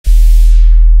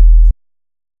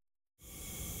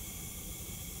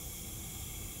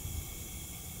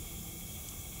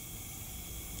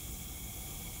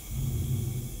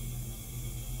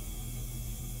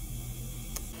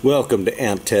Welcome to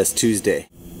Amp Test Tuesday.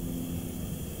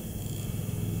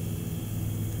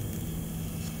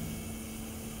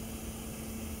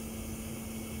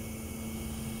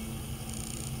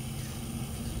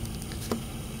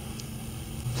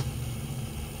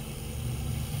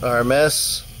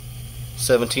 RMS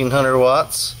 1700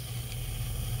 watts,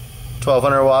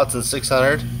 1200 watts and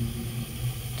 600,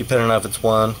 depending on if it's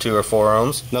 1, 2 or 4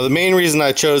 ohms. Now the main reason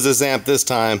I chose this amp this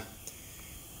time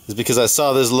is because I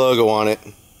saw this logo on it.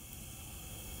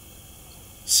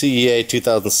 CEA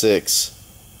 2006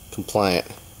 compliant.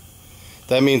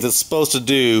 That means it's supposed to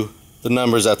do the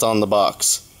numbers that's on the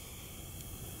box.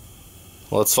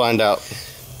 Well, let's find out.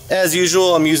 As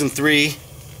usual, I'm using 3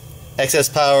 excess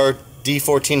power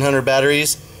D1400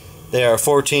 batteries. They are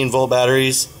 14 volt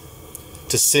batteries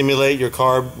to simulate your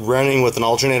car running with an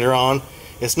alternator on.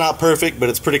 It's not perfect, but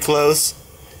it's pretty close.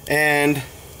 And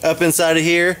up inside of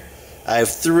here, I have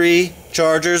 3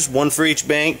 chargers, 1 for each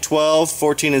bank, 12,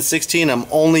 14, and 16. I'm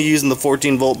only using the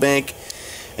 14 volt bank,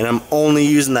 and I'm only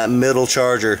using that middle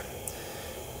charger.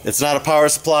 It's not a power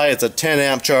supply, it's a 10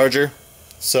 amp charger.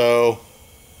 So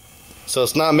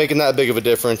it's not making that big of a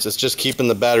difference. It's just keeping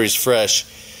the batteries fresh.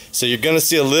 So you're going to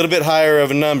see a little bit higher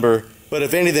of a number, but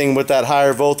if anything, with that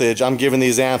higher voltage, I'm giving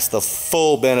these amps the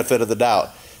full benefit of the doubt.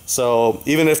 So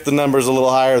even if the number's a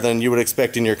little higher than you would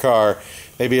expect in your car,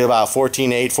 maybe about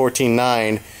 14.8,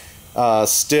 14.9,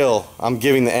 still, I'm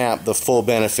giving the amp the full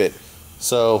benefit.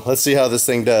 So let's see how this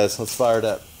thing does. Let's fire it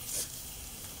up.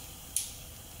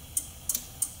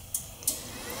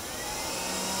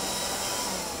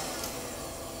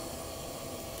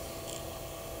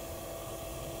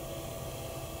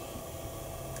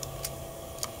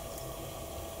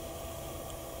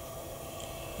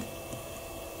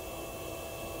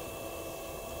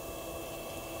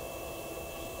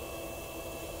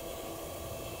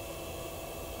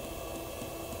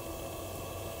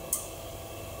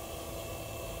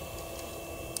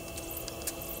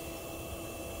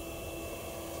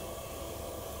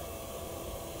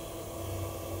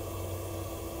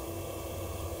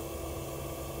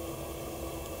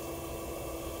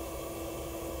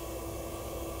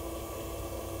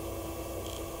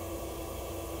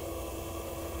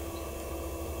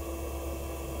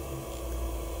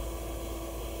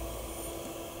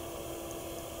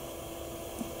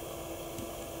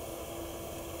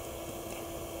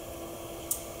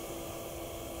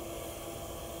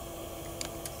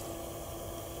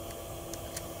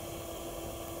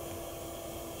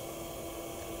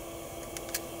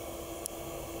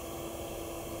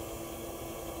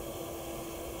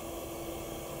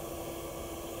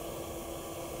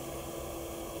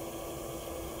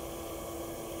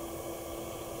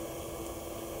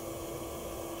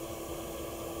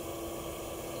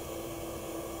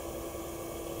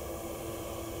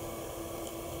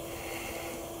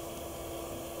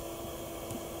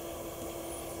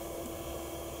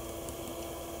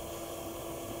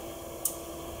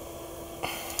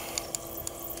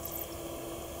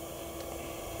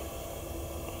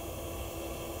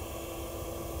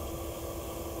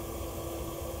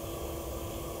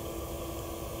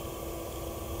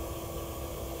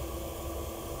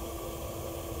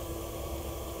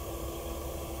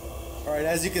 Alright,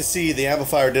 as you can see, the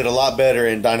amplifier did a lot better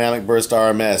in Dynamic Burst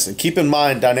RMS. And keep in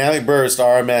mind, Dynamic Burst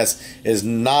RMS is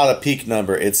not a peak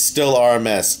number. It's still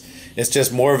RMS. It's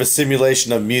just more of a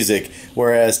simulation of music,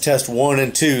 whereas test 1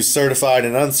 and 2, certified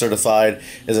and uncertified,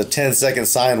 is a 10-second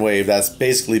sine wave. That's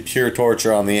basically pure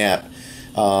torture on the amp.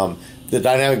 The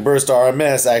Dynamic Burst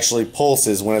RMS actually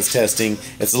pulses when it's testing.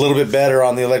 It's a little bit better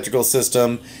on the electrical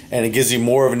system, and it gives you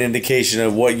more of an indication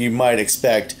of what you might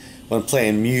expect when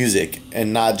playing music,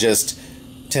 and not just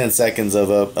 10 seconds of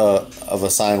a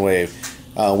sine wave.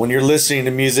 When you're listening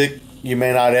to music, you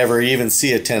may not ever even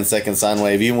see a 10-second sine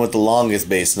wave, even with the longest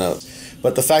bass notes.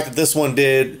 But the fact that this one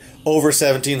did over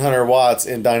 1700 watts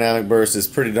in Dynamic Burst is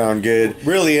pretty darn good.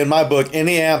 Really, in my book,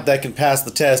 any amp that can pass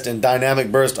the test in Dynamic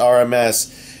Burst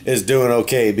RMS is doing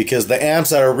okay, because the amps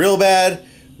that are real bad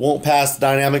won't pass the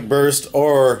Dynamic Burst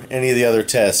or any of the other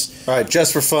tests. Alright,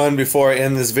 just for fun, before I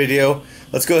end this video,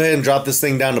 let's go ahead and drop this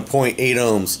thing down to 0.8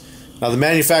 ohms. Now the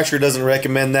manufacturer doesn't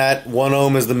recommend that. 1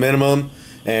 ohm is the minimum,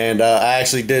 and I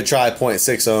actually did try 0.6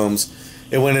 ohms.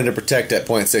 It went into protect at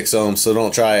 0.6 ohms, so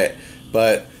don't try it.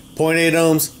 But 0.8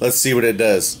 ohms, let's see what it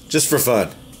does, just for fun.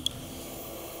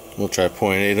 We'll try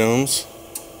 0.8 ohms.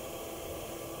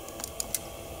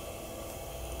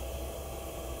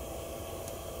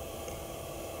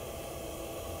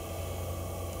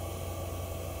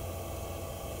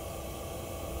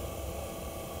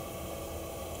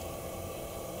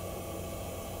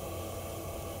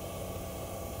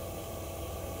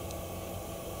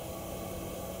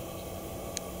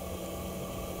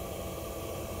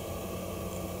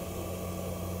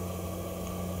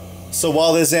 So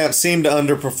while this amp seemed to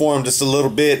underperform just a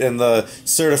little bit in the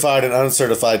certified and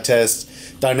uncertified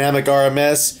tests, dynamic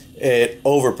RMS, it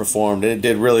overperformed and it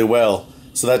did really well.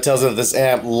 So that tells me that this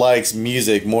amp likes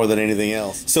music more than anything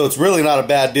else. So it's really not a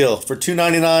bad deal. For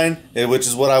 $299, which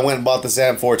is what I went and bought this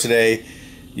amp for today,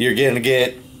 you're going to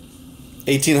get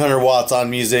 1800 watts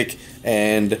on music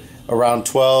and around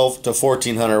 12 to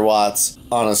 1400 watts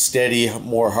on a steady,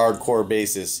 more hardcore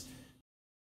basis.